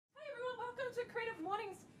to Creative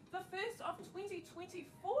Mornings, the first of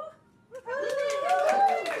 2024.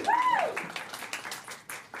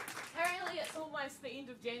 Apparently it's almost the end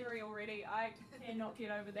of January already. I cannot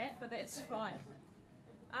get over that, but that's fine.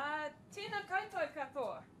 Tēnā koutou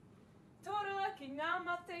katoa. Tōrua ki ngā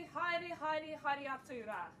mate haere atu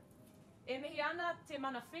rā. E mihi ana te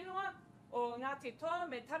mana whenua o ngā te toa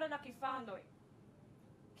me taranaki whānui.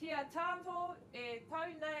 Kia tātou e tau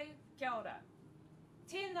nei kia ora.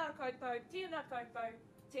 Tēnā koutou,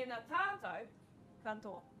 tēnā tātou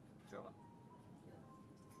katoa.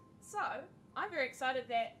 So, I'm very excited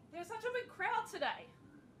that there's such a big crowd today.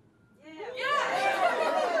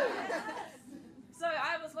 Yeah! So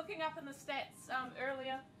I was looking up in the stats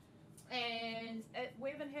earlier, and we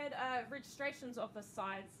haven't had registrations of this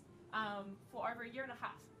size for over a year and a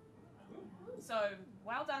half. So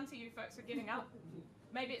well done to you folks for getting up.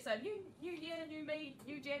 Maybe it's a new year, new me,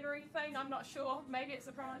 new January thing, I'm not sure. Maybe it's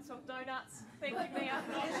the promise of donuts thanking me,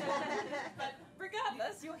 I'm not sure. But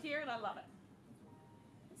regardless, you're here and I love it.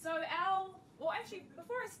 So well actually,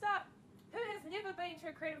 before I start, who has never been to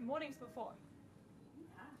a Creative Mornings before?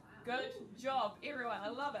 Good job, everyone. I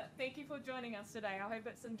love it. Thank you for joining us today. I hope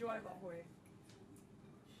it's enjoyable for you.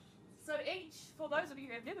 So for those of you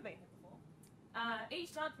who have never been here before,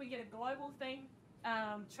 each month we get a global theme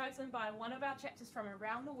chosen by one of our chapters from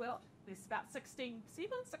around the world. There's about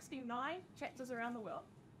 69 chapters around the world.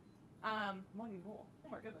 More. Oh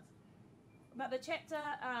my goodness. But the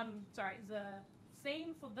the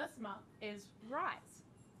theme for this month is rise.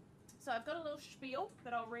 So I've got a little spiel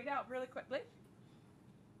that I'll read out really quickly.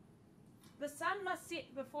 The sun must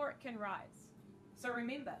set before it can rise. So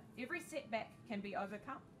remember, every setback can be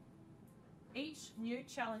overcome. Each new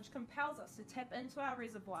challenge compels us to tap into our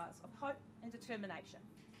reservoirs of hope and determination.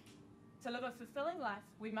 To live a fulfilling life,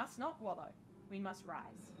 we must not wallow, we must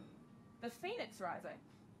rise. The phoenix rising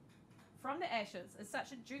from the ashes is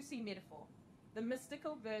such a juicy metaphor. The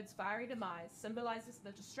mystical bird's fiery demise symbolizes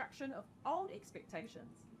the destruction of old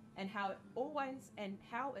expectations and how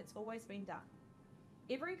it's always been done.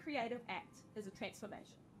 Every creative act is a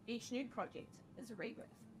transformation. Each new project is a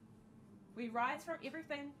rebirth. We rise from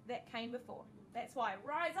everything that came before. That's why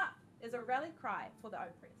Rise Up is a rally cry for the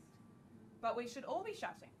oppressed. But we should all be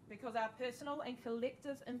shouting because our personal and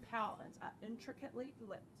collective empowerment are intricately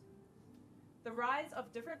linked. The rise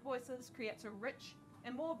of different voices creates a rich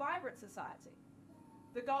and more vibrant society.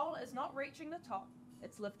 The goal is not reaching the top,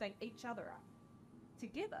 it's lifting each other up.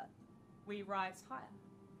 Together, we rise higher.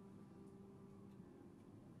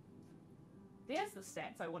 There's the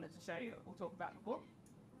stats I wanted to show you that we'll talk about in the book.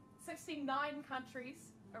 69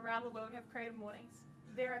 countries around the world have Creative Mornings.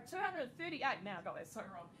 There are 238, now I got that so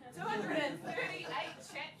wrong, 238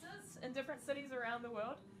 chapters in different cities around the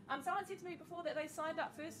world. Someone said to me before that they signed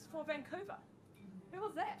up first for Vancouver. Who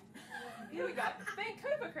was that? Here we go,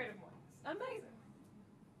 Vancouver Creative Mornings, amazing.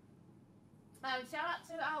 Shout out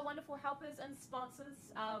to our wonderful helpers and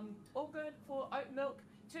sponsors. All good for oat milk,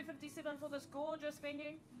 $2.57 for this gorgeous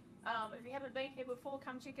venue. If you haven't been here before,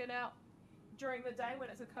 come check it out during the day when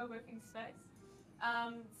it's a co-working space.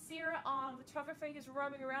 Sarah on photography is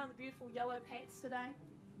roaming around the beautiful yellow pants today.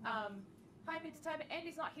 Home entertainment,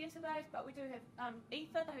 Andy's not here today, but we do have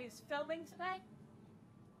Ethan who's filming today.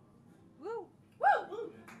 Woo!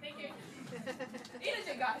 Woo! Thank you.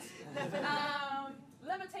 Energy, guys.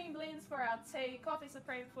 Libertine blends for our tea, Coffee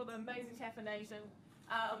Supreme for the amazing caffeination,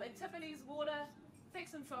 and Tiffany's water,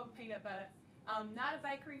 Fix and Frog peanut butter. Nada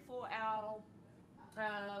Bakery for our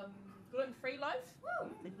gluten-free loaf.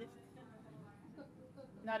 Woo!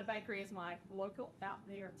 Nada Bakery is my local out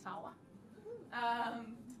there at Tawa.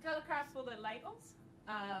 Colour Crafts for the labels.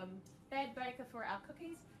 Bad Baker for our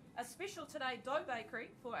cookies. A special today, Dough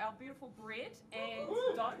Bakery for our beautiful bread and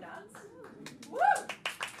donuts. Woo!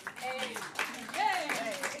 And, yay!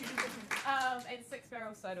 And 6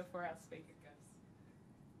 Barrel Soda for our speaker gifts.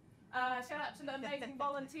 Shout out to the amazing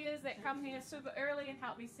volunteers that come here super early and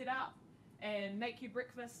help me set up and make you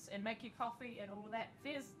breakfast and make you coffee and all of that.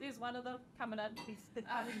 There's one of them coming in.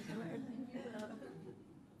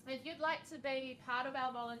 If you'd like to be part of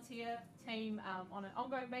our volunteer team on an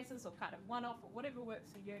ongoing basis or kind of one-off or whatever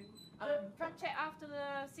works for you, come chat after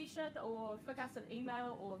the session or flick us an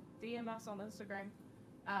email or DM us on Instagram.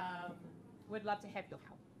 We'd love to have your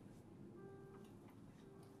help.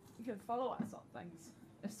 You can follow us on things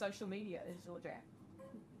if social media is your jam.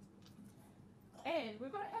 And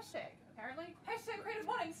we've got a hashtag, apparently. Hashtag Creative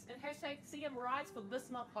Mornings and hashtag CM Rise for this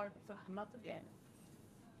month, for the month of Jan.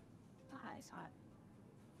 Hi.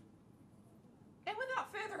 And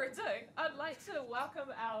without further ado, I'd like to welcome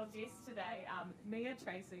our guest today, Mia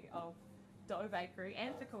Tracey of Dough Bakery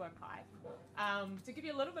and Pickle and Pie. To give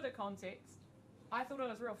you a little bit of context, I thought it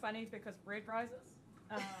was real funny because bread rises.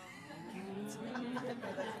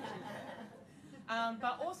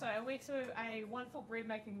 But also I went to a wonderful bread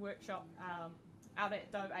making workshop out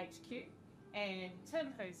at Dough HQ, and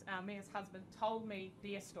Tim, who's Mia's husband, told me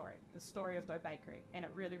their story, the story of Dough Bakery, and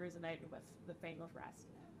it really resonated with the theme of rice.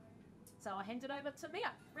 So I hand it over to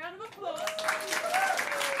Mia. Round of applause.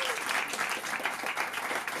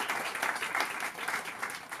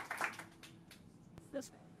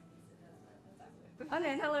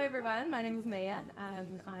 Okay, hello everyone. My name is Mia.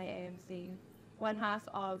 I am the one half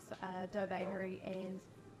of Dough Bakery and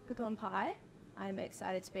Pickle and Pie. I'm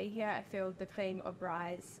excited to be here. I feel the theme of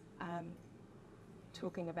Rise,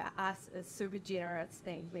 talking about us, is super generous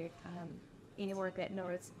thing. Anyone that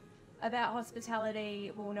knows about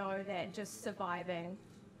hospitality will know that just surviving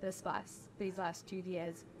these last 2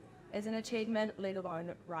 years is an achievement, let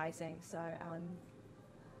alone rising. So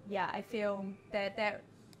yeah, I feel that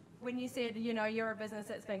when you said, you're a business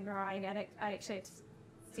that's been growing, and I actually had to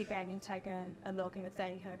sit back and take a look and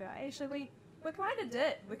think, actually, we kind of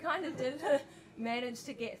did manage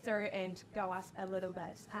to get through and go up a little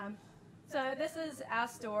bit. So this is our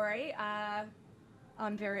story.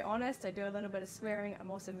 I'm very honest. I do a little bit of swearing.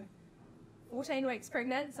 I'm also 14 weeks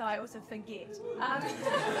pregnant, so I also forget. So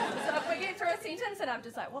if we get through a sentence and I'm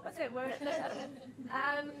just like, what was that word?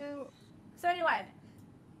 So anyway,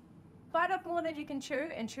 bite off more than you can chew,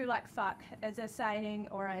 and chew like fuck is a saying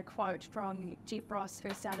or a quote from Jeff Ross,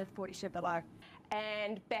 who started 40 Shit Below.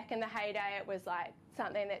 And back in the heyday, it was like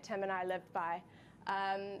something that Tim and I lived by,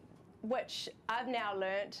 which I've now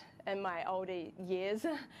learnt in my older years.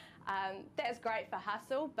 That's great for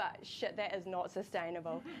hustle, but shit, that is not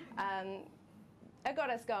sustainable. It got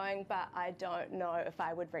us going, but I don't know if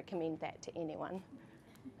I would recommend that to anyone.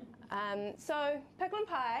 So, Pickle and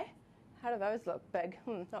Pie. How do those look? Big?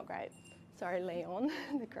 Not great. Sorry, Leon,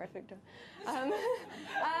 the graphic.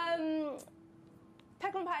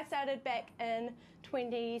 Pickle and Pie started back in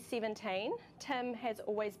 2017. Tim has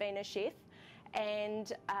always been a chef,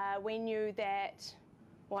 and we knew that,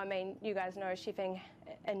 you guys know chefing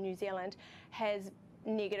in New Zealand has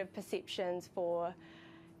negative perceptions for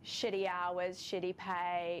shitty hours, shitty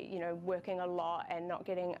pay, working a lot and not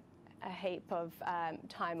getting a heap of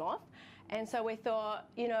time off. And so we thought,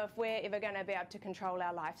 if we're ever going to be able to control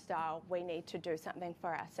our lifestyle, we need to do something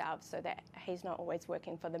for ourselves so that he's not always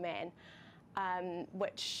working for the man,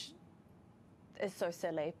 which is so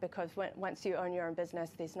silly, because once you own your own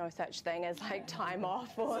business, there's no such thing as like time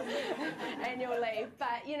off or annual leave.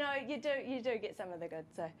 But you do get some of the good.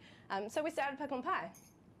 So we started Pickle and Pie.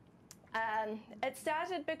 It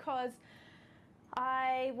started because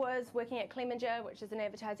I was working at Clemenger, which is an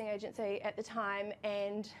advertising agency at the time,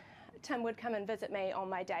 and Tim would come and visit me on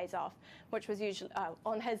my days off, which was usually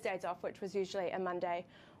on his days off, which was usually a Monday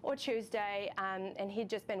or Tuesday, and he'd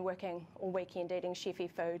just been working all weekend eating chefy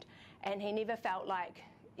food, and he never felt like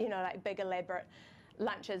big elaborate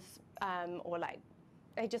lunches, or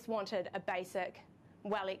he just wanted a basic,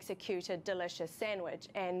 well executed, delicious sandwich.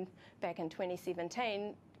 And back in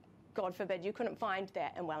 2017, God forbid, you couldn't find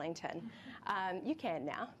that in Wellington. You can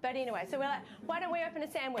now, but anyway, so we're like, why don't we open a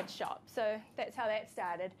sandwich shop? So that's how that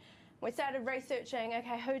started. We started researching,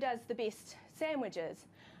 okay, who does the best sandwiches?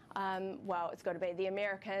 Well, it's got to be the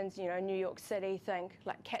Americans, New York City, think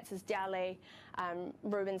like Katz's Deli,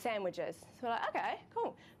 Reuben sandwiches. So we're like, okay,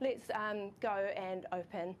 cool. Let's go and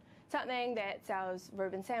open something that sells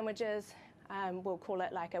Reuben sandwiches. We'll call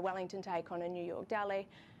it like a Wellington take on a New York deli,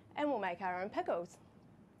 and we'll make our own pickles.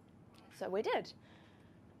 So we did.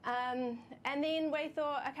 And then we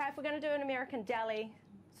thought, okay, if we're going to do an American deli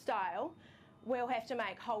style, we'll have to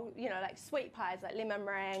make whole, like sweet pies, like lemon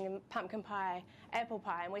meringue, pumpkin pie, apple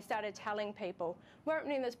pie. And we started telling people, we're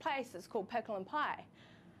opening this place, it's called Pickle and Pie.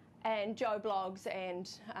 And Joe Blogs and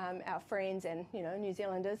our friends and, New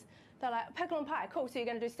Zealanders, they're like, Pickle and Pie, cool, so you're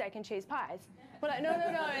going to do steak and cheese pies. We're like, no,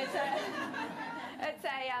 it's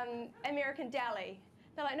a American deli.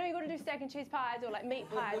 They're like, no, you've got to do steak and cheese pies or like meat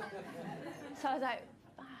pies. So I was like,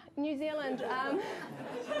 New Zealand,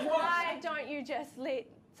 why don't you just let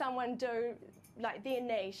someone do like their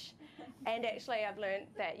niche? And actually I've learned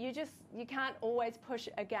that you can't always push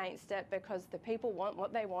against it, because the people want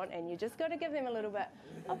what they want, and you just got to give them a little bit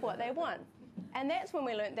of what they want. And that's when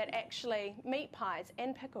we learned that actually meat pies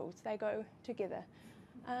and pickles, they go together.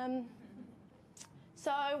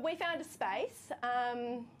 So we found a space.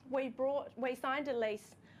 We signed a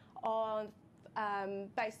lease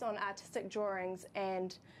based on artistic drawings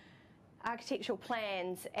and architectural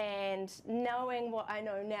plans, and knowing what I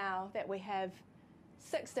know now, that we have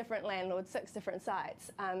 6 different landlords, 6 different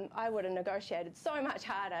sites, I would have negotiated so much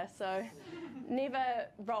harder. So never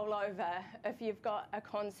roll over. If you've got a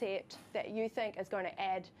concept that you think is going to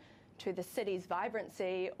add to the city's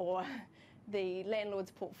vibrancy or the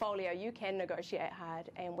landlord's portfolio, you can negotiate hard,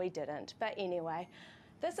 and we didn't. But anyway,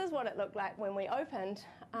 this is what it looked like when we opened.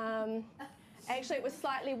 Actually, it was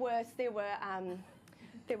slightly worse. There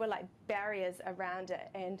were like barriers around it,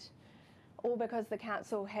 and all because the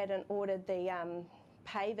council hadn't ordered the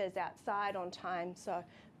pavers outside on time. So,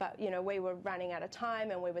 but you know, we were running out of time,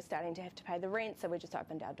 and we were starting to have to pay the rent, so we just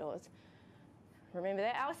opened our doors. Remember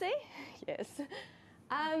that, Elsie? Yes.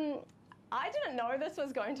 I didn't know this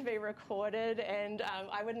was going to be recorded, and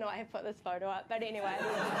I would not have put this photo up. But anyway,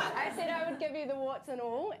 I said I would give you the warts and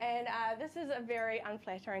all, and this is a very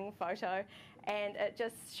unflattering photo, and it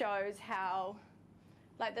just shows how,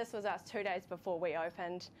 like, this was us 2 days before we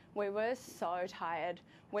opened. We were so tired.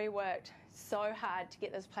 We worked so hard to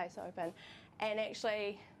get this place open, and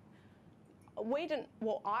actually,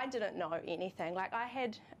 I didn't know anything. Like, I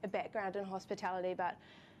had a background in hospitality, but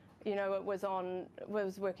you know, it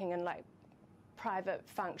was working in like private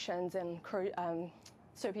functions and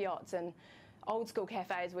super yachts and old school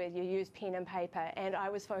cafes where you use pen and paper, and I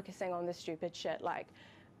was focusing on the stupid shit like,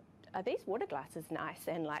 are these water glasses nice,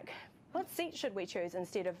 and like, what seat should we choose,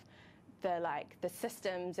 instead of the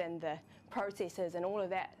systems and the processes and all of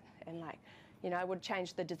that. And like, you know, I would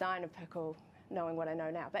change the design of Pickle knowing what I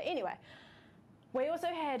know now. But anyway, we also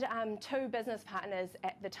had 2 business partners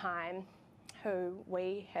at the time who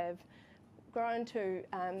we have grown to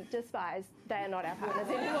despise. They are not our partners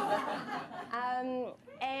anymore.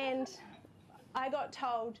 And I got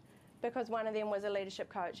told, because one of them was a leadership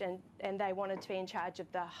coach and they wanted to be in charge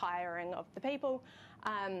of the hiring of the people,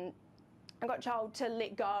 I got told to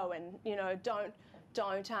let go, and you know,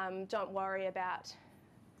 don't worry about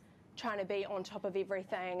trying to be on top of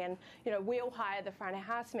everything, and you know, we'll hire the front of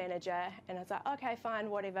house manager. And I was like, okay, fine,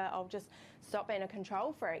 whatever, I'll just stop being a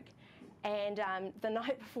control freak. And the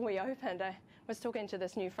night before we opened, I was talking to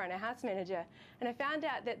this new front of house manager, and I found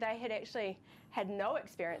out that they had actually had no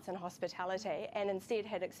experience in hospitality and instead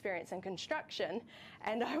had experience in construction.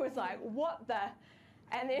 And I was like, what the?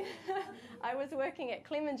 And then I was working at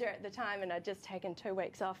Clemenger at the time, and I'd just taken 2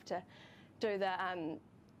 weeks off to do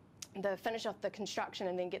the finish off the construction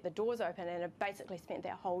and then get the doors open, and I basically spent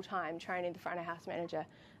that whole time training the front of house manager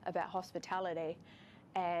about hospitality.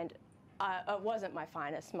 And it wasn't my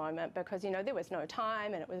finest moment, because you know, there was no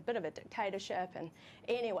time, and it was a bit of a dictatorship. And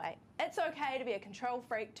anyway, it's okay to be a control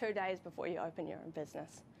freak 2 days before you open your own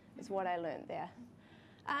business, is what I learned there.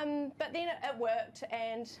 But then it worked,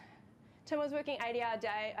 and Tim was working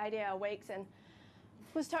 80-hour weeks, and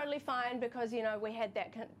was totally fine, because you know, we had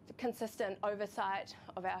that consistent oversight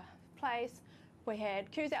of our place. We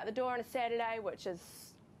had queues out the door on a Saturday, which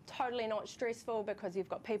is totally not stressful because you've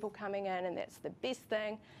got people coming in, and that's the best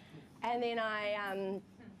thing. And then I'm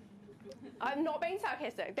not being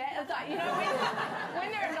sarcastic. That is like, you know,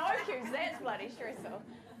 when there are no queues, that's bloody stressful.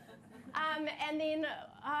 And then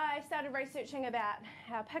I started researching about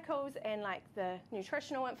how pickles and like the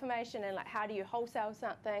nutritional information, and like how do you wholesale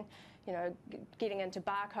something, you know, getting into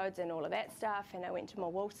barcodes and all of that stuff. And I went to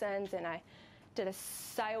Wilson's, and I did a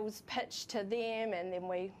sales pitch to them, and then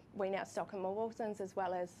we now stock in Wilson's as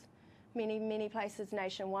well as many places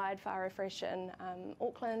nationwide, Faro Fresh in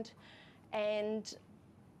Auckland. And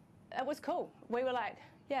it was cool. We were like,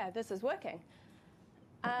 yeah, this is working.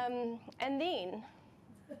 And then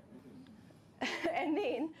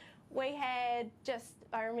we had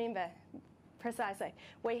I remember precisely,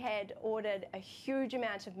 we had ordered a huge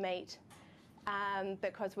amount of meat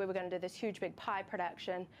because we were going to do this huge big pie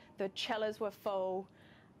production. The chillers were full,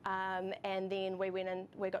 and then we went in,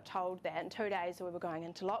 we got told that in 2 days we were going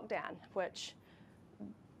into lockdown, which,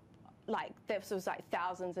 like, this was like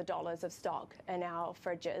thousands of dollars of stock in our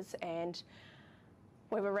fridges. And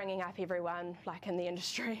we were ringing up everyone, like, in the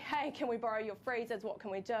industry, hey, can we borrow your freezers, what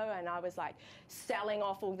can we do? And I was like selling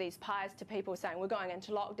off all these pies to people, saying we're going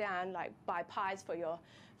into lockdown, like, buy pies for your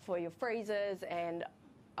freezers. And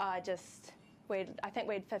I think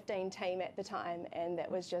we had 15 team at the time, and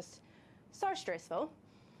that was just so stressful.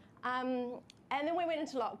 And then we went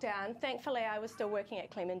into lockdown. Thankfully, I was still working at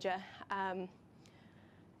Clemenger,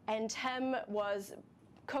 and Tim was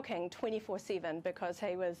cooking 24/7 because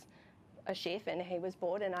he was a chef and he was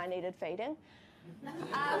bored, and I needed feeding.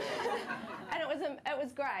 And it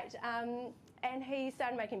was great. And he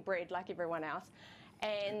started making bread like everyone else.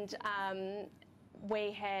 And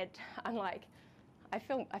we had, unlike, I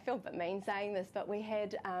feel a bit mean saying this, but we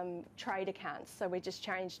had trade accounts. So we just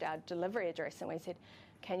changed our delivery address, and we said,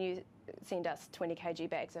 can you send us 20 kg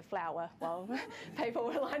bags of flour? While people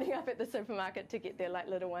were lining up at the supermarket to get their like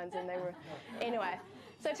little ones, and they were, anyway.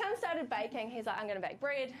 So Tim started baking. He's like, I'm going to bake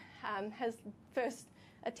bread. His first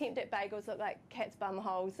attempt at bagels looked like cat's bum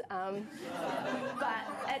holes. But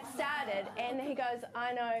it started, and he goes,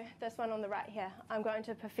 I know this one on the right here. I'm going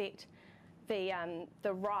to perfect the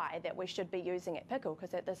rye that we should be using at Pickle,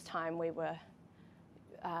 because at this time we were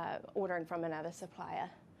ordering from another supplier.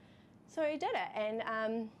 So he did it,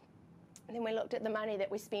 and then we looked at the money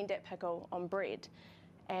that we spend at Pickle on bread,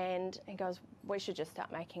 and he goes, we should just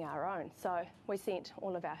start making our own. So we sent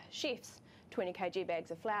all of our chefs 20 kg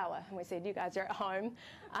bags of flour, and we said, you guys are at home,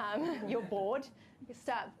 you're bored, you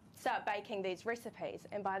start baking these recipes.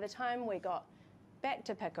 And by the time we got back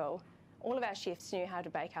to Pickle, all of our chefs knew how to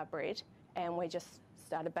bake our bread, and we just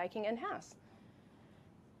started baking in-house.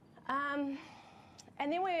 And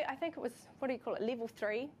then I think it was, what do you call it, level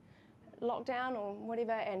 3 lockdown or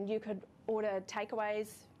whatever, and you could order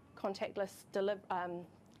takeaways, contactless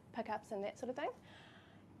pickups and that sort of thing.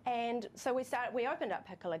 And so we opened up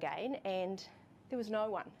Pickle again, and there was no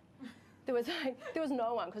one. There was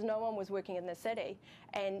no one, because no one was working in the city,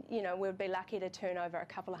 and we'd be lucky to turn over a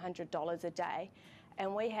couple of $100s a day.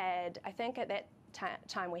 And we had, I think at that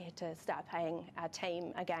time we had to start paying our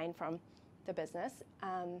team again from the business,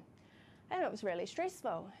 and it was really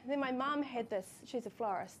stressful. And then my mum had this, she's a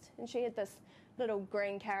florist, and she had this little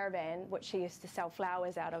green caravan which she used to sell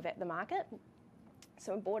flowers out of at the market.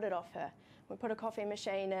 So we bought it off her. We put a coffee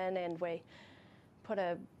machine in, and we put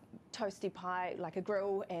a toasty pie, like a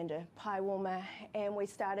grill and a pie warmer, and we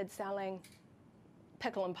started selling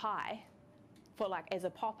pickle and pie for as a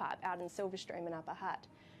pop-up out in Silverstream in Upper Hutt.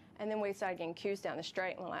 And then we started getting queues down the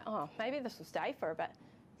street, and we're like, oh, maybe this will stay for a bit.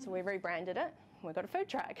 So we rebranded it, and we got a food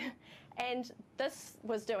truck. And this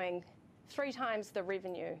was doing 3 times the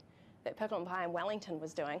revenue that Pickle and Pie in Wellington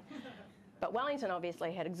was doing. But Wellington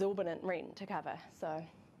obviously had exorbitant rent to cover. So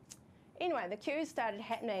anyway, the queues started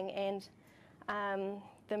happening, and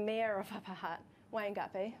the mayor of Upper Hutt, Wayne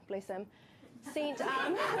Guppy, bless him, sent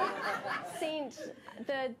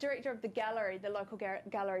the director of the gallery, the local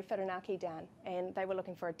gallery Whirinaki, down, and they were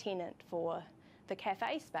looking for a tenant for the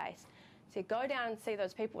cafe space. So go down and see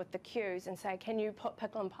those people with the queues and say, can you put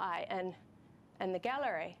Pickle and Pie in the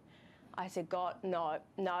gallery? I said, God, no,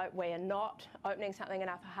 we are not opening something in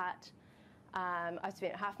Upper Hutt. I've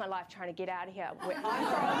spent half my life trying to get out of here where I'm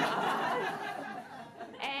from.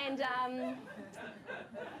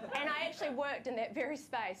 And I actually worked in that very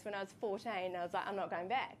space when I was 14. I was like, I'm not going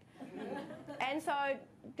back. And so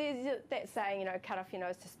there's that saying, cut off your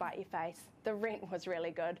nose to spite your face. The rent was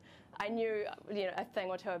really good. I knew, a thing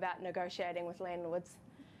or two about negotiating with landlords.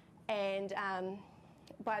 And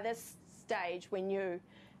by this stage, we knew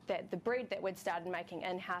that the bread that we'd started making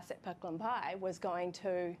in-house at Pickle and Pie was going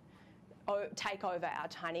to take over our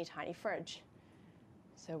tiny, tiny fridge.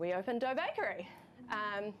 So we opened Dough Bakery.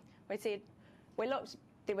 We looked,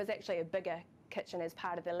 there was actually a bigger kitchen as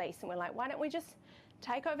part of the lease, and we're like, why don't we just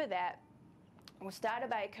take over that, we'll start a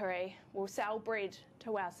bakery, we'll sell bread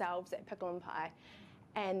to ourselves at Pickle and Pie,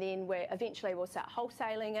 and then eventually we'll start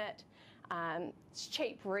wholesaling it. It's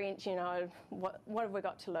cheap rent, what have we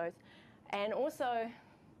got to lose? And also,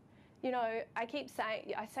 I keep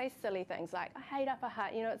saying, I say silly things like, I hate Upper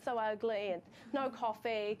Hutt, it's so ugly, and no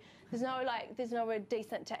coffee, there's nowhere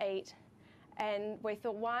decent to eat. And we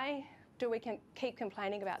thought, why do we keep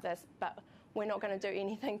complaining about this, but we're not going to do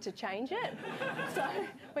anything to change it? So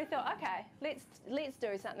we thought, okay, let's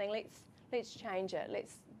do something, let's change it,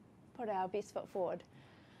 let's put our best foot forward.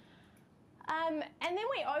 And then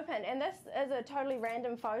we opened, and this is a totally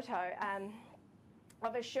random photo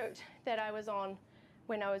of a shoot that I was on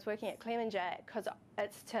when I was working at Clem & Jack, because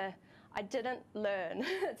I didn't learn.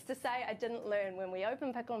 It's to say I didn't learn. When we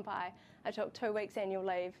opened Pickle and Pie, I took 2 weeks annual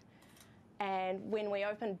leave. And when we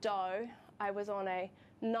opened Dough, I was on a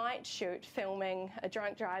night shoot filming a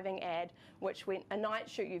drunk driving ad, which went, a night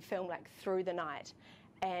shoot you film through the night.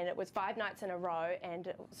 And it was 5 nights in a row, and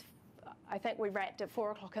it was, I think we wrapped at 4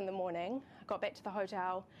 o'clock in the morning. I got back to the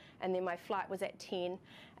hotel, and then my flight was at 10.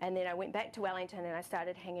 And then I went back to Wellington, and I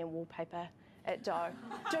started hanging wallpaper at Dough.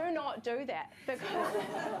 Do not do that, because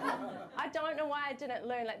I don't know why I didn't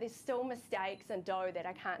learn. There's still mistakes in Dough that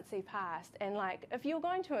I can't see past. And if you're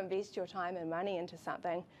going to invest your time and money into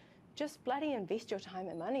something, just bloody invest your time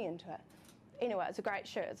and money into it. Anyway, it's a great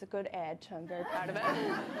shirt. It's a good ad, so I'm very proud of it.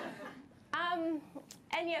 And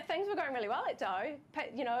yeah, things were going really well at Dough.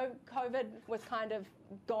 COVID was kind of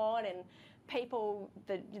gone, and people,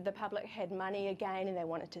 the public had money again, and they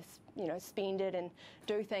wanted to, spend it and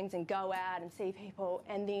do things and go out and see people.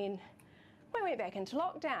 And then we went back into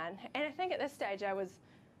lockdown. And I think at this stage I was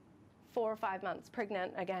 4 or 5 months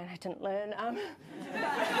pregnant. Again, I didn't learn.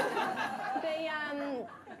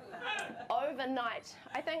 overnight,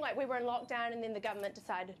 I think like we were in lockdown and then the government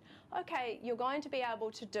decided, okay, you're going to be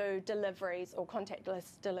able to do deliveries or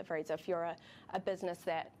contactless deliveries if you're a business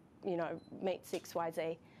that, you know, meets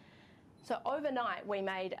XYZ. So overnight we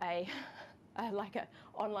made a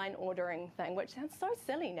online ordering thing, which sounds so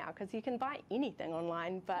silly now because you can buy anything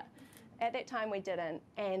online, but at that time we didn't,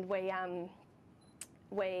 and we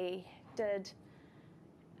did,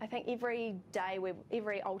 I think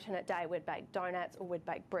every alternate day we'd bake donuts or we'd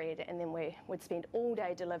bake bread, and then we would spend all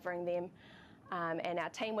day delivering them, and our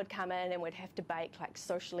team would come in and we'd have to bake like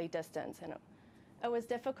socially distanced, and it was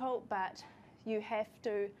difficult, but you have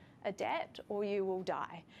to adapt or you will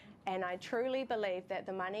die. And I truly believe that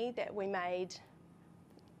the money that we made,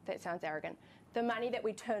 that sounds arrogant, the money that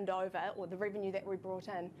we turned over or the revenue that we brought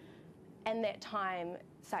in that time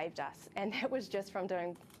saved us. And that was just from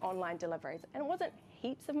doing online deliveries. And it wasn't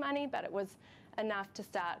heaps of money, but it was enough to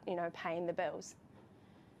start, you know, paying the bills.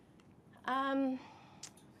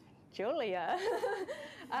 Julia.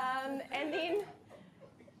 And then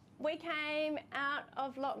we came out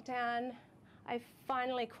of lockdown. I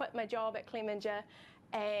finally quit my job at Clemenger,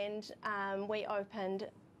 and we opened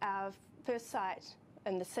our first site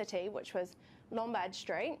in the city, which was Lombard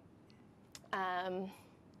Street.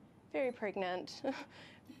 Very pregnant.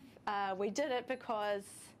 We did it because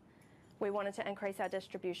we wanted to increase our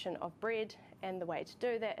distribution of bread, and the way to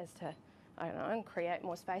do that is to, I don't know, create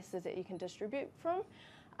more spaces that you can distribute from.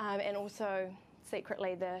 And also,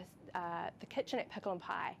 secretly, the kitchen at Pickle and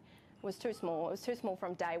Pie was too small. It was too small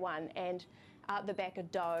from day one, and out the back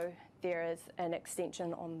of Doe, there is an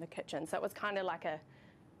extension on the kitchen. So it was kind of like a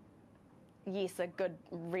good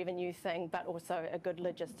revenue thing, but also a good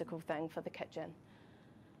logistical thing for the kitchen.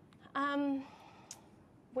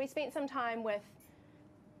 We spent some time with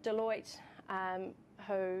Deloitte,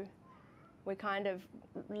 who we kind of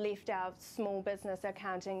left our small business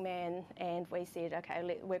accounting man, and we said,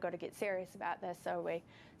 okay, we've got to get serious about this. So we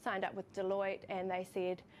signed up with Deloitte, and they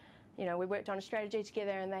said, you know, we worked on a strategy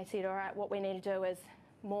together, and they said, all right, what we need to do is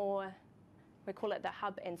more, we call it the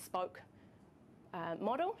hub and spoke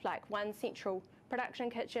model, like one central production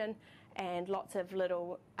kitchen and lots of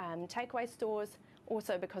little takeaway stores.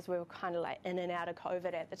 Also, because we were kind of like in and out of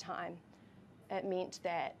COVID at the time, it meant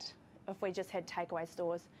that if we just had takeaway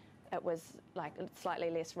stores, it was like slightly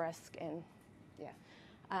less risk, and yeah.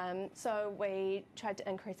 So we tried to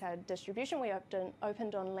increase our distribution. We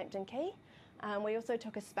opened on Lambton Quay. We also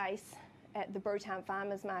took a space at the Brewtown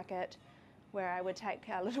Farmers Market where I would take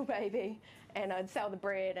our little baby and I'd sell the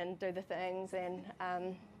bread and do the things, and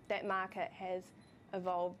that market has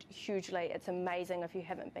evolved hugely. It's amazing. If you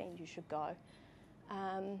haven't been, you should go.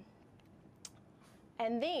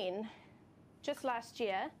 And then just last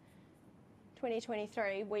year,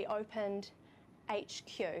 2023, we opened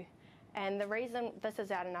HQ, and the reason this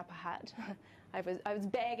is out in Upper Hutt, I was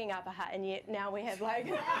bagging Upper Hutt, and yet now we have like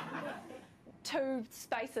 2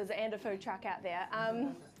 spaces and a food truck out there.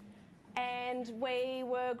 And we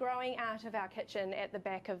were growing out of our kitchen at the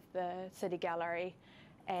back of the city gallery,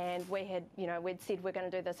 and we had, you know, we'd said we're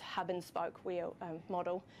going to do this hub and spoke wheel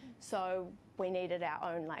model, so we needed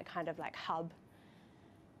our own like kind of like hub.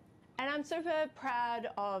 And I'm super proud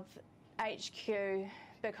of HQ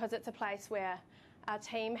because it's a place where our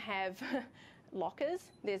team have lockers.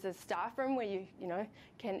 There's a staff room where you know,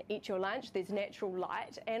 can eat your lunch. There's natural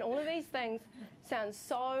light, and all of these things sound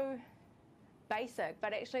so basic,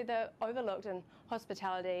 but actually they're overlooked in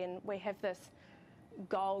hospitality, and we have this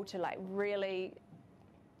goal to like really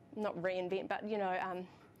not reinvent, but you know,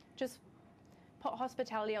 just put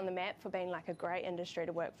hospitality on the map for being like a great industry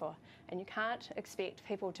to work for. And you can't expect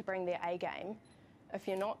people to bring their A game if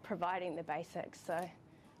you're not providing the basics. So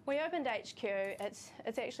we opened HQ. It's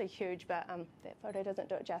actually huge, but that photo doesn't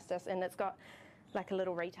do it justice. And it's got like a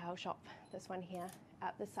little retail shop, this one here,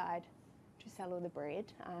 out the side, to sell all the bread,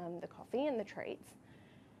 the coffee and the treats.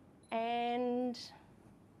 And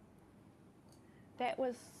that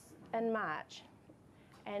was in March.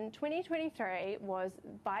 And 2023 was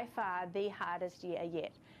by far the hardest year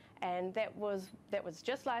yet. And that was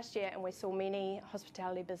just last year, and we saw many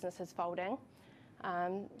hospitality businesses folding.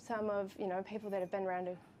 Some of, you know, people that have been around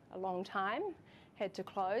a long time had to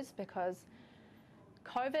close because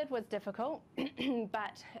COVID was difficult,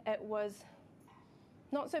 but it was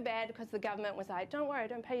not so bad because the government was like, don't worry,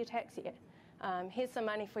 don't pay your tax yet. Here's some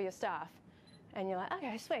money for your staff. And you're like,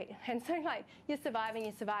 okay, sweet. And so like, you're surviving.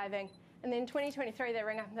 And then 2023, they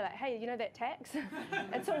ring up and they're like, hey, you know that tax?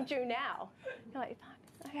 It's on due now. You're like,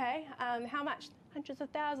 fuck, okay, how much? Hundreds of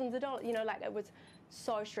thousands of dollars. You know, like it was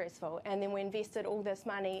so stressful. And then we invested all this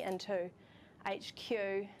money into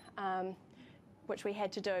HQ. which we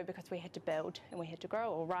had to do because we had to build and we had to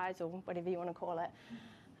grow or rise or whatever you want to call it.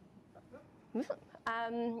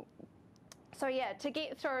 So yeah, to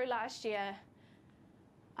get through last year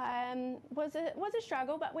was a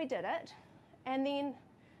struggle, but we did it. And then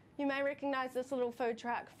you may recognise this little food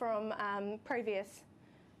truck from previous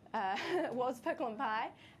was Pickle and Pie,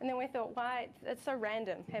 and then we thought, why, it's so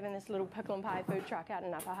random having this little Pickle and Pie food truck out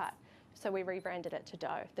in Upper Hutt. So we rebranded it to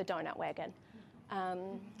Dough, the donut wagon.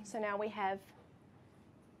 So now we have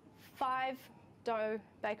 5 Dough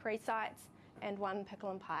bakery sites and 1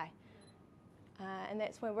 Pickle and Pie. And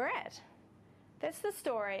that's where we're at. That's the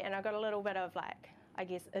story, and I've got a little bit of, like, I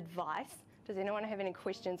guess, advice. Does anyone have any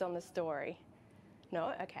questions on the story?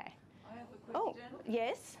 No? Okay. I have a question. Oh,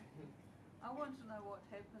 yes? I want to know what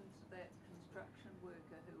happened to that construction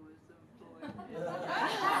worker who was employed.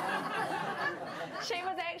 She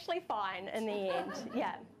was actually fine in the end,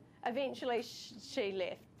 yeah. Eventually she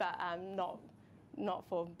left, but not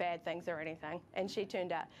for bad things or anything, and she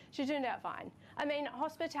turned out fine. I mean,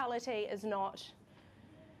 hospitality is not,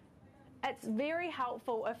 it's very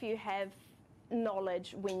helpful if you have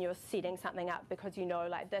knowledge when you're setting something up, because you know,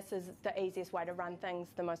 like, this is the easiest way to run things,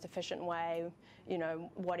 the most efficient way, you know,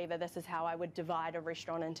 whatever, this is how I would divide a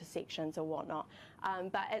restaurant into sections or whatnot.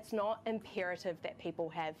 But it's not imperative that people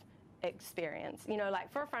have experience. You know, like,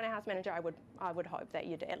 for a front of house manager, I would hope that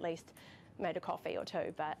you'd at least made a coffee or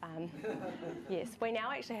two, but yes, we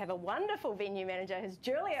now actually have a wonderful venue manager, who's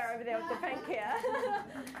Julia over there with the pink hair.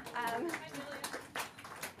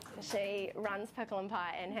 She runs Pickle and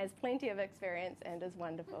Pie and has plenty of experience and is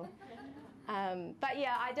wonderful. But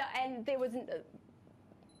yeah, and there was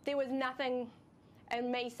nothing,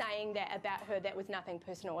 and me saying that about her, that was nothing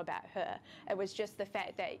personal about her. It was just the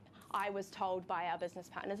fact that I was told by our business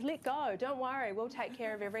partners, let go, don't worry, we'll take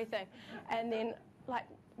care of everything. And then, like,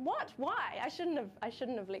 what? Why? I shouldn't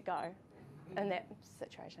have let go in that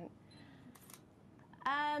situation.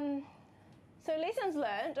 So lessons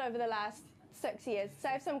learned over the last 6 years: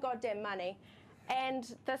 save some goddamn money.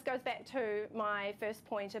 And this goes back to my first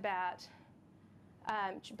point about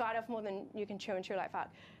bite off more than you can chew and chew like fuck.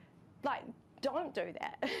 Like, don't do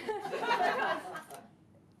that. Because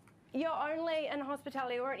you're only in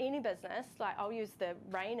hospitality or in any business, like, I'll use the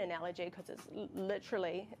rain analogy because it's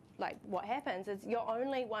literally like what happens is you're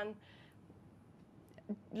only one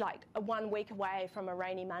week away from a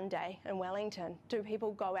rainy Monday in Wellington. Do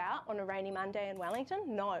people go out on a rainy Monday in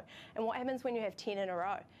Wellington? No. And what happens when you have 10 in a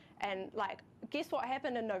row? And, like, guess what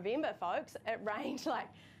happened in November, folks? It rained, like,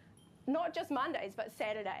 not just Mondays but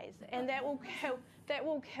Saturdays, and that will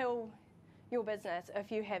kill your business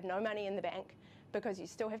if you have no money in the bank, because you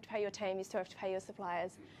still have to pay your team, you still have to pay your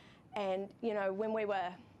suppliers. And, you know, when we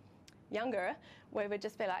were younger, we would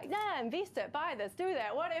just be like, nah, invest it, buy this, do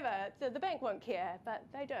that, whatever. The bank won't care, but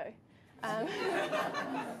they do.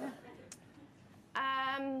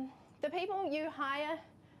 The people you hire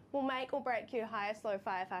will make or break you. Hire slow,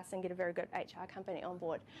 fire fast, and get a very good HR company on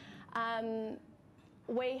board.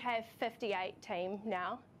 We have 58 team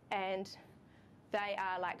now, and they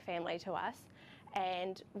are like family to us.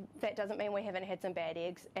 And that doesn't mean we haven't had some bad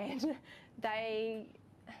eggs. And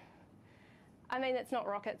I mean, it's not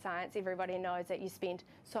rocket science. Everybody knows that you spend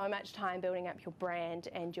so much time building up your brand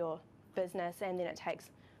and your business, and then it takes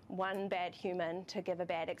one bad human to give a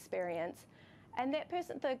bad experience. And that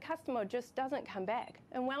person, the customer, just doesn't come back.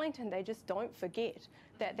 In Wellington, they just don't forget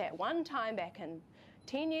that one time back in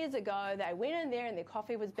 10 years ago, they went in there and their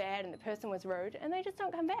coffee was bad and the person was rude, and they just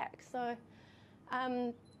don't come back. So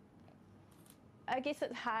I guess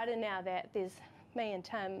it's harder now that there's me and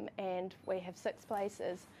Tim, and we have 6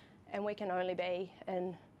 places, and we can only be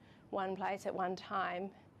in one place at one time.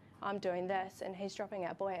 I'm doing this, and he's dropping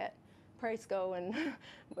our boy at preschool, and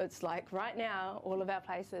it's like right now all of our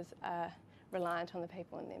places are reliant on the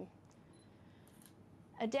people in them.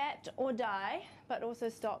 Adapt or die, but also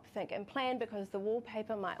stop, think, and plan, because the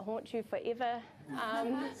wallpaper might haunt you forever.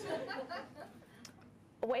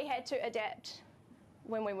 We had to adapt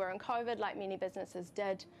when we were in COVID, like many businesses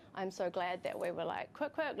did. I'm so glad that we were like,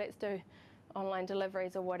 quick, let's do online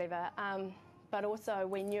deliveries or whatever. But also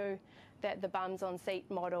we knew that the bums on seat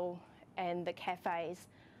model and the cafes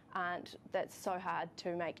that's so hard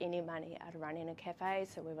to make any money out of running a cafe.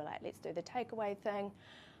 So we were like, let's do the takeaway thing.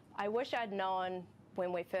 I wish I'd known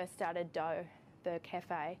when we first started Dough, the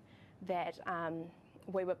cafe, that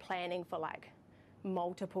we were planning for like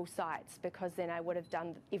multiple sites, because then I would have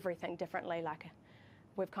done everything differently. Like,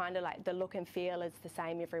 we've kind of like, the look and feel is the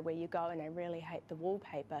same everywhere you go, and I really hate the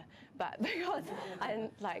wallpaper, but because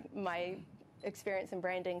my experience in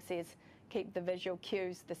branding says keep the visual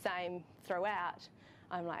cues the same throughout,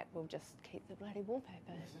 I'm like, we'll just keep the bloody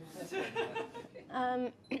wallpaper.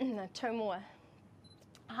 2 more.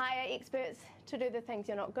 Hire experts to do the things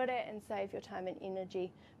you're not good at and save your time and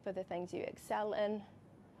energy for the things you excel in.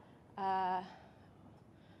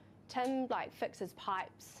 Tim like fixes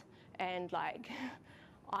pipes, and like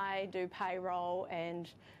I do payroll, and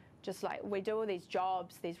just like we do all these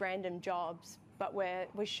jobs, these random jobs, but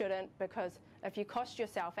we shouldn't, because if you cost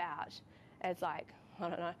yourself out as like, I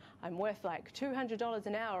don't know, I'm worth like $200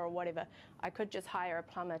 an hour or whatever, I could just hire a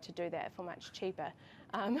plumber to do that for much cheaper,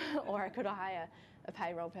 or I could hire a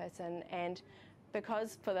payroll person. And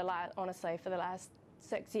because honestly for the last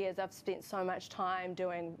 6 years I've spent so much time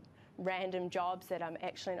doing random jobs that I'm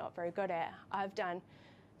actually not very good at. I've done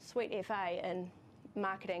sweet FA in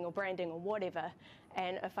marketing or branding or whatever,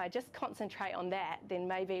 and if I just concentrate on that, then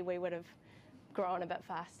maybe we would have grown a bit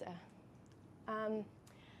faster.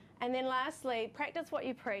 And then lastly, practice what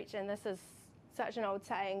you preach, and this is such an old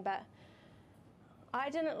saying, but I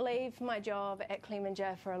didn't leave my job at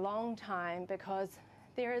Clevenger for a long time because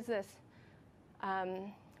there is this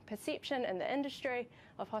perception in the industry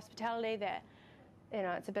of hospitality that, you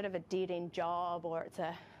know, it's a bit of a dead-end job, or it's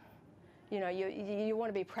a, you know, you want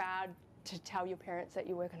to be proud to tell your parents that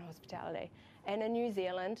you work in hospitality. And in New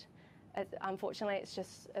Zealand, unfortunately,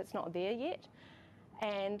 it's not there yet.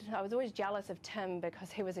 And I was always jealous of Tim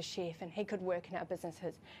because he was a chef and he could work in our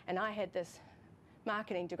businesses, and I had this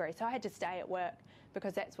marketing degree, so I had to stay at work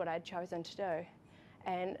because that's what I'd chosen to do.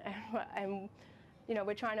 And you know,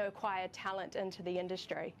 we're trying to acquire talent into the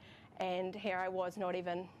industry, and here I was not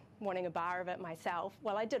even wanting a bar of it myself.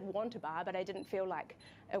 Well, I did want a bar, but I didn't feel like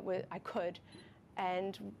I could.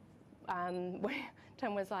 And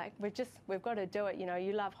Tim was like, we've got to do it. You know,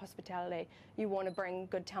 you love hospitality. You want to bring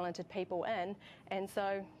good, talented people in. And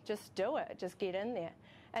so just do it. Just get in there.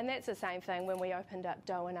 And that's the same thing when we opened up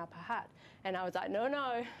Dough and Upper Hutt. And I was like,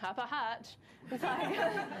 no, Upper Hutt.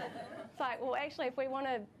 It's like, well, actually, if we want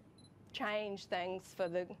to change things for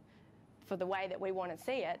the way that we want to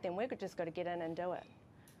see it, then we've just got to get in and do it.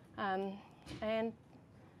 And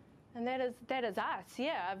that is us.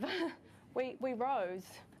 Yeah, we rose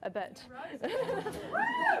a bit. So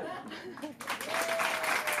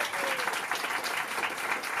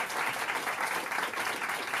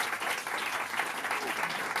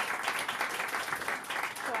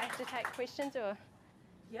I have to take questions, or?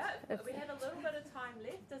 Yeah, we have a little bit of time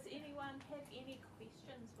left. Does anyone have any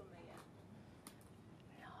questions for me?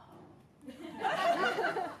 No.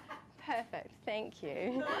 Perfect, thank you.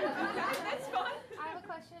 Okay, that's fine. I have a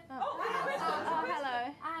question. Oh,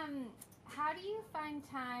 hello. How do you find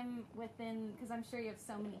time within, because I'm sure you have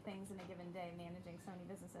so many things in a given day managing so many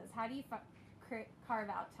businesses, how do you carve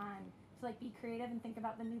out time to like be creative and think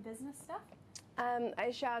about the new business stuff?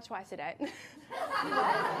 I shower twice a day.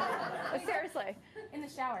 Seriously. In the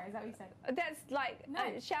shower, is that what you said? That's like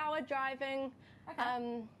Nice. Shower, driving.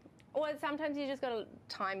 Okay. Or sometimes you just got a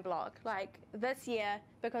time block. Like this year,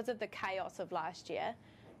 because of the chaos of last year,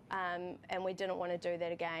 and we didn't want to do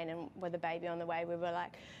that again, and with a baby on the way, we were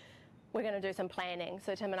like, we're going to do some planning.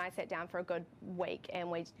 So Tim and I sat down for a good week,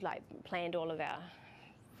 and we like planned all of our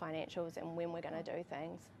financials and when we're going to do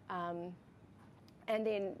things. And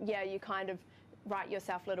then, yeah, you kind of write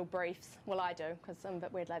yourself little briefs. Well, I do, because I'm a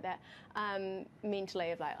bit weird like that.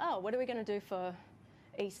 Mentally, of like, oh, what are we going to do for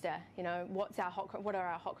Easter? You know, what are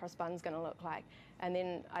our hot cross buns going to look like? And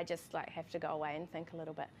then I just like have to go away and think a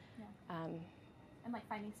little bit. Yeah. And like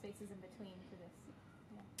finding spaces in between for this.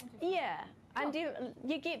 Yeah. Yeah. Cool. And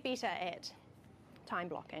you get better at time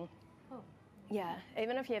blocking. Cool. Yeah.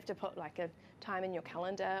 Even if you have to put like a time in your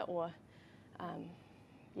calendar, or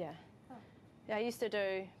yeah. Cool. Yeah, I used to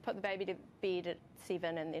put the baby to bed at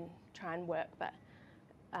 7 and then try and work, but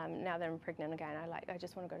now that I'm pregnant again, I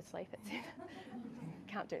just want to go to sleep at 7.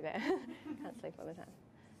 Can't do that. Can't sleep all the time.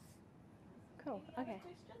 Cool. Any Okay. other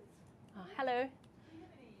questions? Oh, hello. Do you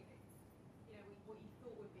have any, what you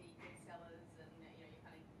thought would be good sellers, and you're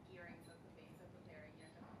kind of gearing for preparing,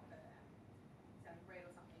 selling bread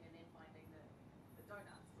or something, and then finding the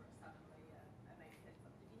donuts were suddenly a major hit.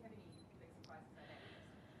 Did you have any big surprises like that?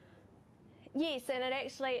 Yes, and it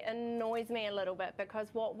actually annoys me a little bit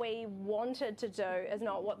because what we wanted to do is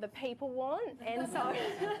not what the people want, and so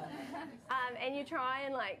and you try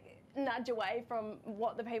and like nudge away from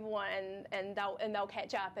what the people want, and they'll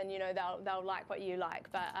catch up, and they'll like what you like,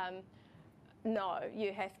 but no,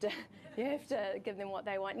 you have to give them what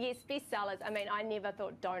they want. Yes, bestsellers. I mean, I never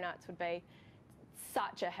thought donuts would be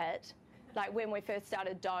such a hit. Like when we first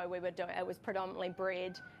started dough, it was predominantly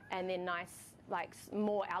bread and then nice, like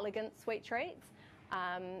more elegant sweet treats,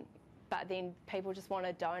 but then people just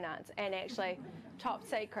wanted donuts. And actually, top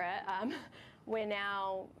secret, we're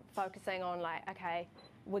now focusing on like, okay,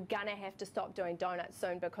 we're gonna have to stop doing donuts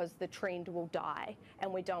soon because the trend will die,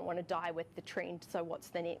 and we don't want to die with the trend. So what's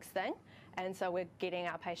the next thing? And so we're getting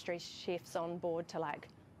our pastry chefs on board to like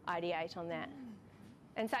ideate on that.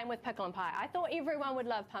 And same with pickle and pie. I thought everyone would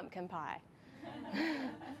love pumpkin pie.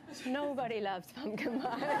 Nobody loves pumpkin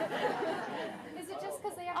pie. Is it just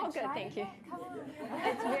because they haven't Oh, good, tried thank it you. yet? Come on.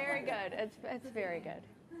 It's very good. It's very good.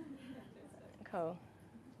 Cool.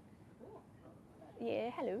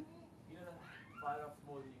 Yeah, hello. You know, bite off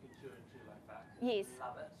more than you can chew and chew like that. Yes.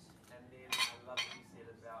 Love it. And then I love what you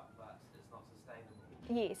said about, but it's not sustainable.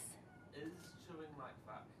 Yes. Is chewing like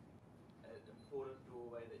fuck an important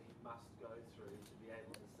doorway that you must go through to be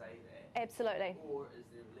able to say that? Absolutely. Or is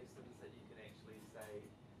there lessons that you can actually say,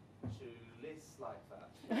 chew less like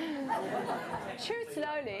fuck? Chew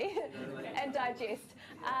slowly and digest.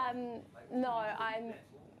 No,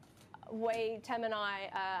 Tim and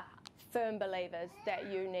I are firm believers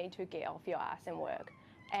that you need to get off your ass and work.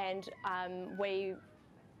 And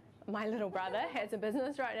my little brother has a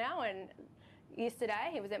business right now, and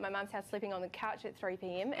yesterday he was at my mum's house sleeping on the couch at 3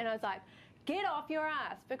 p.m. and I was like, get off your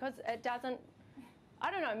ass, because it doesn't,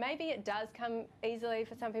 I don't know, maybe it does come easily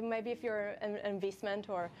for some people. Maybe if you're an investment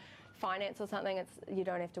or finance or something, you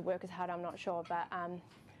don't have to work as hard, I'm not sure. But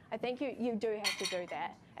I think you do have to do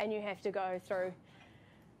that, and you have to go through,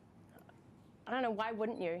 I don't know, why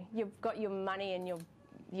wouldn't you? You've got your money and your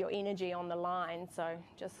energy on the line, so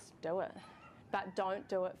just do it. But don't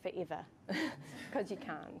do it forever, because you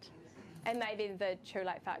can't. And maybe the chew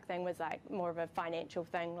like fuck thing was like more of a financial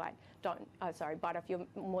thing, like bite off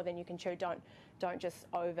more than you can chew. Don't just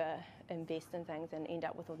over invest in things and end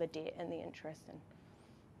up with all the debt and the interest. And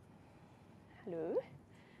hello.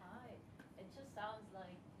 Hi. It just sounds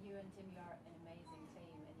like you and Timmy are an amazing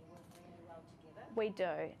team and you work really well together. We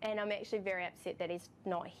do, and I'm actually very upset that he's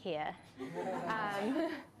not here.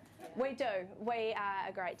 We do. We are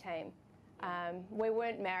a great team. We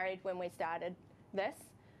weren't married when we started this,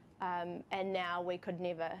 and now we could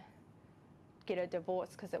never get a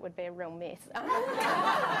divorce because it would be a real mess.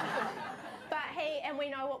 But and we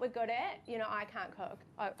know what we're good at. You know, I can't cook.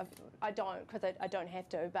 I don't, because I don't have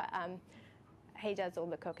to, but he does all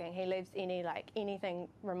the cooking. He leaves anything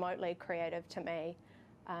remotely creative to me.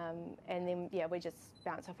 And then, we just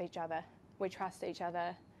bounce off each other. We trust each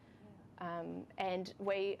other. And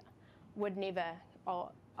we would never,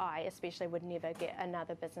 or I especially would never get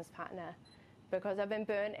another business partner, because I've been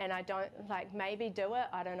burnt and I don't, maybe do it,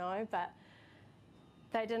 I don't know, but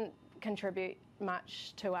they didn't contribute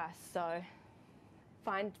much to us. So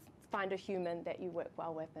find a human that you work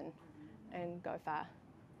well with and go far.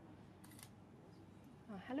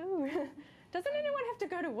 Oh, hello. Doesn't anyone have to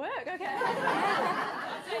go to work? Okay.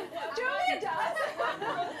 Julia does.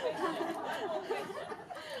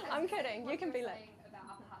 I'm kidding. You can be like. About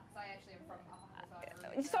Upper Hutt, because I actually am from Upper Hutt as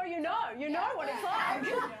well. So you know what it's like.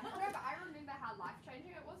 No, but I remember how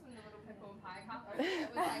life-changing it was when the little pickle and pie cup opened.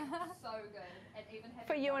 It was so good, and even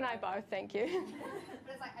for you and I both, thank you.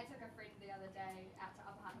 But it's like I took a friend the other day out to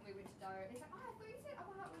Upper Hutt and we went to Doe, and he's like, oh, I thought you said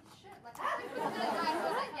Upper Hutt was shit. I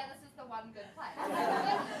was like, yeah, this is the one good place.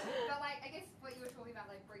 But I guess what you were talking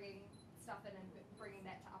about, bringing stuff in and bringing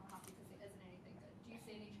that to Upper Hutt because there isn't anything good. Do you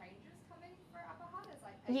see any changes coming for Upper Hutt?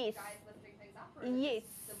 Are you guys lifting things up, or is it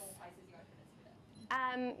just the more places you open, it's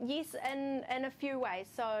better? Yes, in a few ways.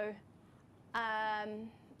 So I've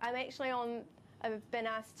been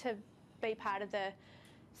asked to be part of the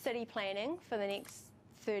city planning for the next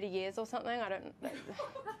 30 years or something. I don't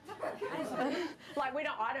I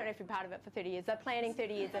don't have to be part of it for 30 years. They're planning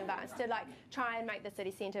 30 years in advance to try and make the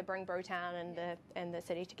city centre, bring Brewtown and the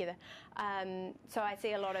city together. So I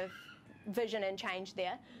see a lot of vision and change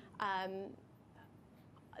there.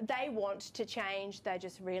 They want to change, they're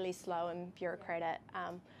just really slow and bureaucratic.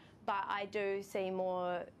 But I do see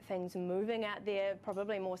more things moving out there,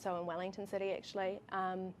 probably more so in Wellington City actually.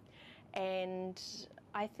 And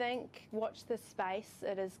I think, watch this space,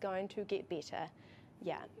 it is going to get better.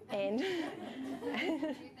 Yeah. And Do you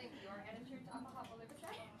think your attitude to Upper Hutt will ever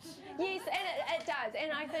change? yes, and it does.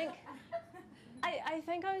 And I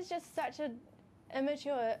think I was just such an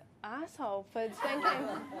immature asshole for thinking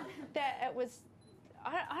that it was,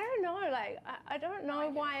 I don't know, I don't know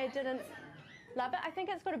why I didn't love it. I think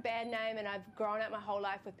it's got a bad name, and I've grown up my whole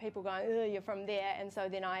life with people going, oh, you're from there, and so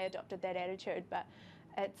then I adopted that attitude. But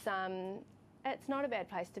it's not a bad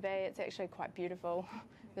place to be. It's actually quite beautiful.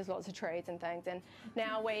 There's lots of trees and things, and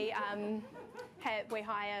now we hire.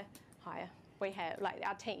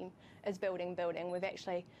 Our team is building. We've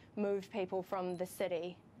actually moved people from the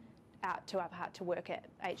city out to Upper Hutt to work at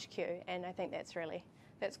HQ, and I think that's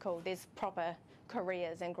cool. There's proper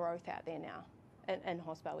careers and growth out there now. in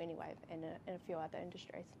hospital anyway, and in a few other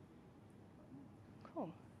industries. Cool.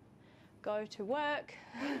 Go to work.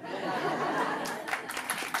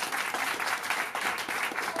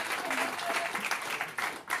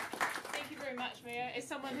 Thank you very much, Mia. As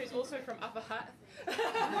someone who's also from Upper Hutt.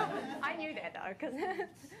 I knew that though, because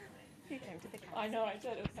you came to the class. I know, I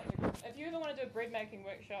did. It was such a good. If you ever want to do a bread making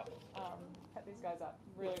workshop, hit these guys up.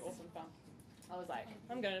 Really awesome fun. I was like,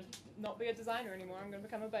 I'm going to not be a designer anymore. I'm going to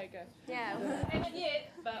become a baker. Yeah. Haven't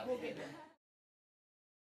yet, but we'll get there.